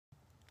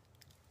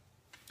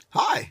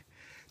Hi,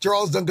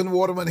 Charles Duncan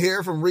Waterman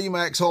here from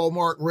Remax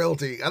Hallmark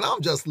Realty, and I'm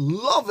just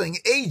loving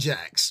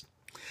Ajax.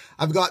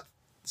 I've got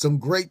some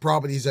great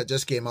properties that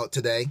just came out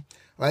today,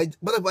 right?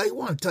 But I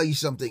want to tell you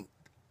something.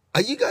 Are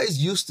you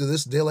guys used to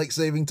this daylight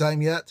saving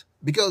time yet?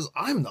 Because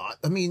I'm not.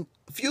 I mean,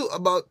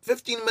 about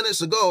 15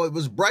 minutes ago, it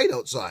was bright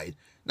outside.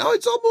 Now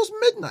it's almost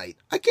midnight.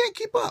 I can't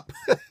keep up.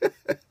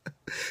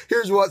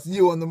 Here's what's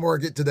new on the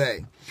market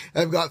today.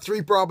 I've got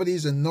 3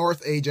 properties in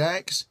North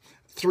Ajax,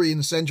 3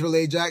 in Central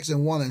Ajax,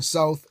 and 1 in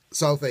South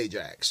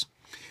Ajax.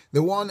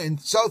 The one in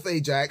South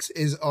Ajax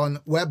is on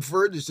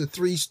Webford. It's a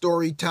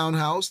 3-story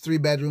townhouse, 3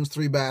 bedrooms,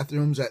 3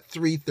 bathrooms at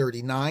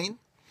 $339.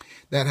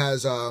 That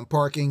has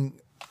parking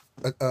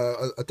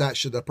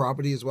attached to the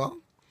property as well.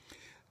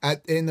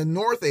 In the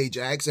North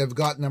Ajax, I've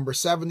got number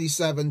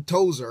 77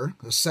 Tozer,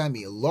 a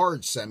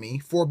large semi,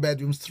 4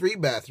 bedrooms, 3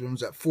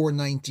 bathrooms at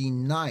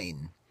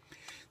 $499.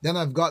 Then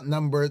I've got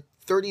number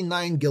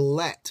 39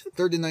 Gillette.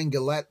 39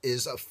 Gillette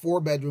is a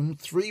 4-bedroom,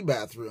 3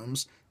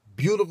 bathrooms,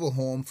 beautiful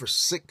home for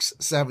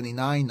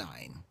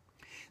 $679.9.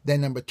 Then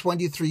number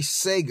 23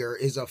 Sager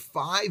is a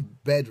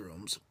 5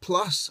 bedrooms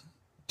plus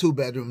 2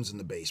 bedrooms in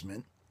the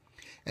basement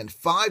and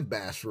 5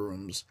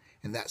 bathrooms,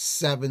 and that's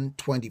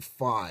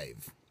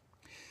 $725.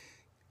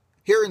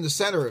 Here in the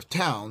center of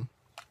town,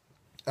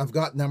 I've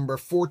got number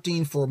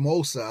 14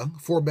 Formosa,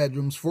 4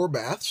 bedrooms, 4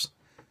 baths,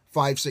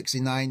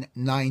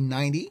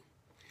 $569,990.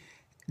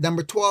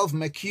 Number 12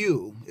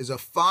 McHugh is a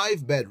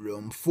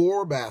 5-bedroom,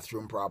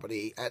 4-bathroom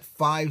property at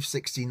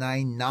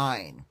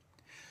 $569,900.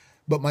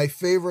 But my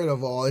favorite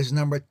of all is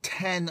number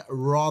 10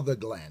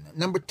 Rotherglen.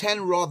 Number 10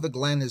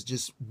 Rotherglen is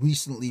just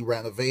recently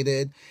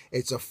renovated.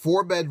 It's a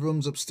 4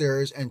 bedrooms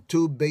upstairs and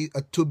 2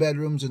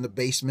 bedrooms in the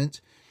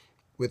basement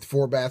with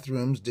 4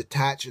 bathrooms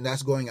detached, and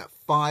that's going at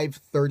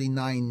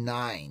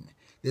 $539,900.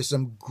 There's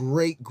some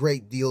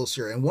great deals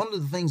here. And one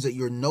of the things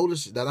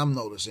that I'm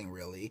noticing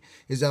really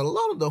is that a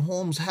lot of the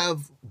homes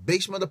have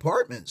basement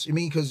apartments. I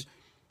mean, because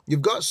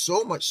you've got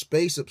so much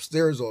space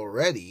upstairs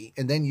already,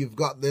 and then you've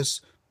got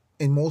this,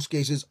 in most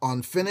cases,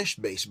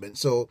 unfinished basement.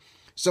 So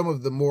some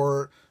of the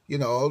more,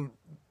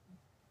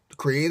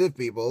 creative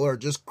people are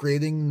just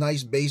creating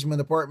nice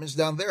basement apartments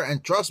down there.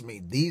 And trust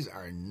me, these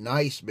are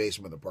nice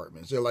basement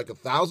apartments. They're like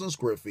 1,000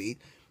 square feet,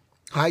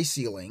 high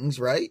ceilings,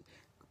 right?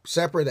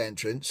 Separate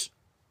entrance.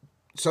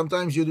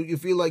 Sometimes you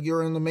feel like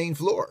you're on the main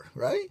floor,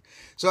 right?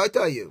 So I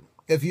tell you,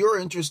 if you're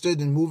interested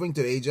in moving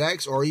to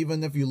Ajax, or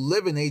even if you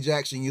live in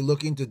Ajax and you're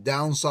looking to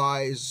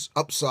downsize,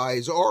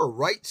 upsize, or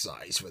right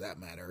size for that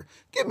matter,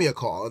 give me a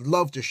call. I'd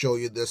love to show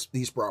you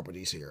these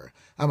properties here.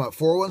 I'm at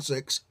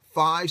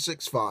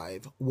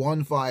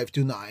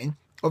 416-565-1529,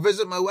 or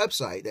visit my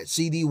website at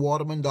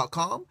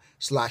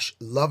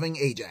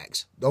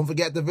cdwaterman.com/lovingajax. Don't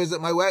forget to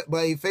visit my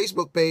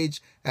Facebook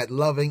page at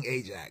Loving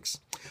Ajax.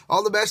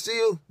 All the best to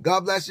you.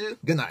 God bless you.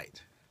 Good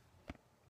night.